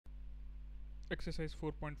Exercise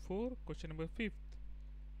 4.4, question number 5th.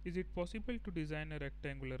 Is it possible to design a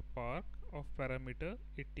rectangular park of parameter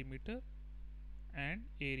 80 meter and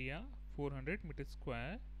area 400 meter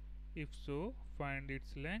square? If so, find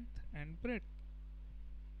its length and breadth.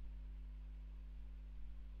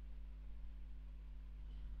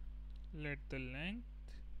 Let the length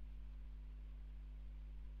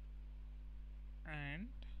and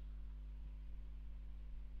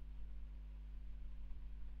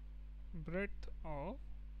breadth of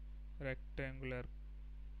rectangular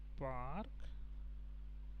park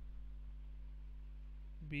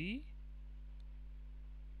be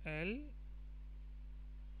L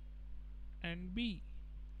and B.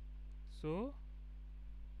 So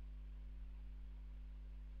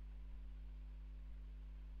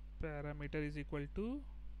parameter is equal to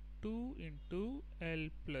 2 into L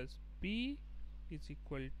plus B is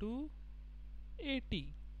equal to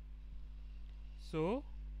 80. So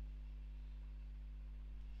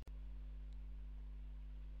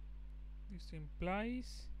this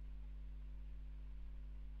implies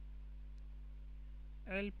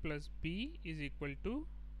L plus B is equal to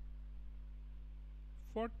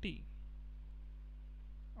 40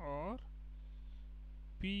 or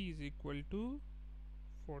B is equal to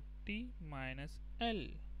 40 minus L.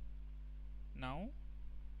 Now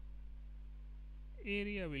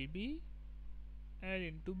area will be L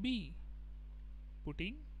into B.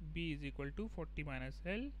 Putting B is equal to 40 minus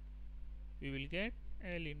L, we will get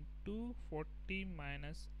L into 40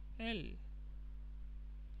 minus L,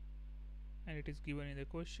 and it is given in the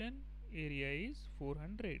question area is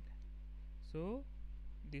 400. So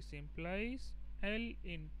this implies L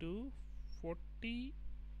into 40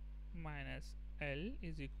 minus L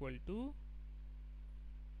is equal to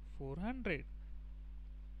 400.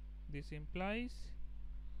 This implies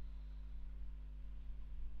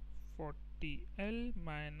 40L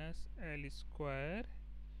minus L square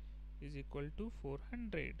is equal to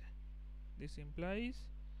 400. This implies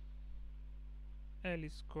L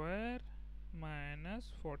square minus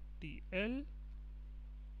 40L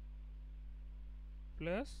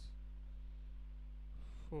plus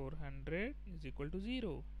 400 is equal to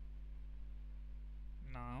 0.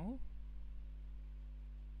 Now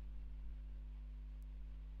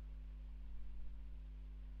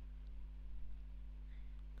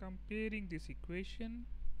comparing this equation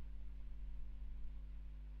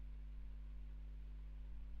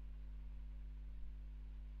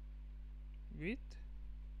with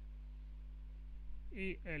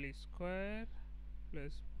AL square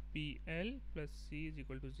plus BL plus C is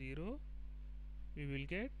equal to 0, we will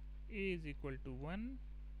get A is equal to 1,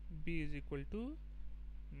 B is equal to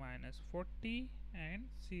minus 40 and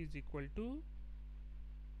C is equal to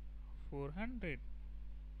 400.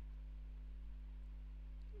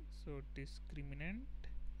 So discriminant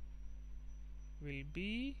will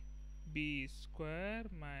be B square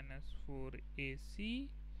minus 4AC,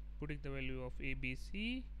 putting the value of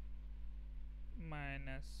ABC,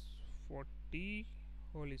 minus 40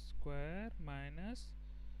 whole square minus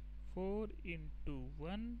 4 into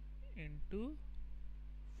 1 into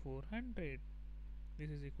 400.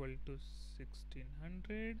 This is equal to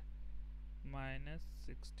 1600 minus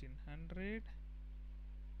 1600,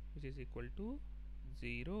 which is equal to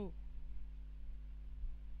 0.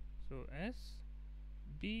 So as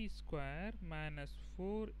B square minus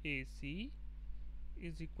 4AC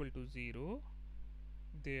is equal to 0,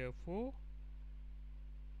 therefore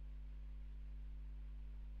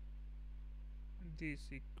this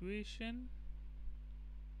equation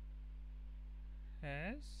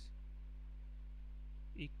has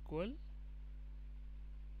equal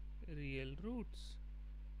real roots.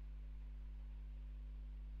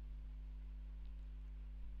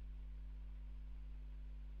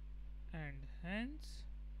 And hence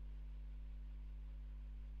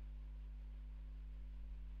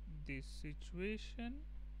this situation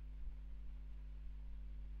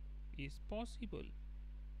is possible.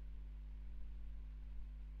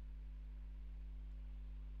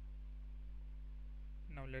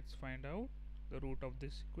 Now let's find out the root of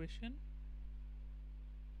this equation.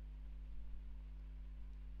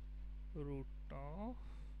 Root of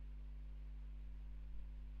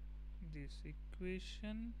this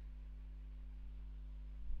equation,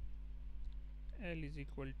 L is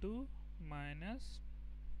equal to minus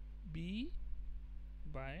B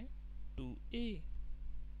by 2A,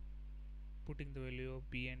 putting the value of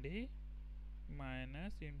B and A,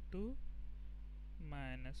 minus into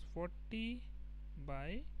minus 40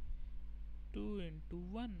 by 2 into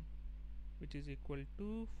 1, which is equal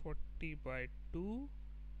to 40 by 2,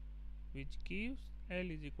 which gives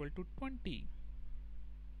L is equal to 20.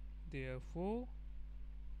 Therefore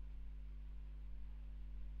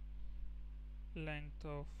length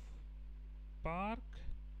of park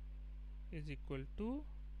is equal to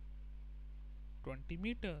 20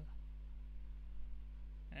 meter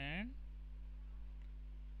and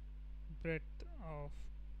breadth of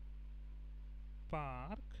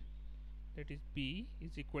park, that is B,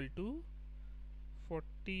 is equal to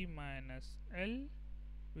 40 minus L,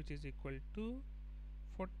 which is equal to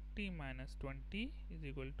 40 minus 20 is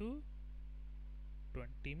equal to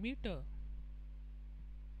 20 meter.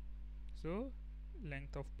 So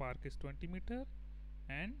length of park is 20 meter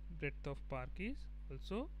and breadth of park is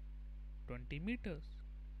also 20 meters.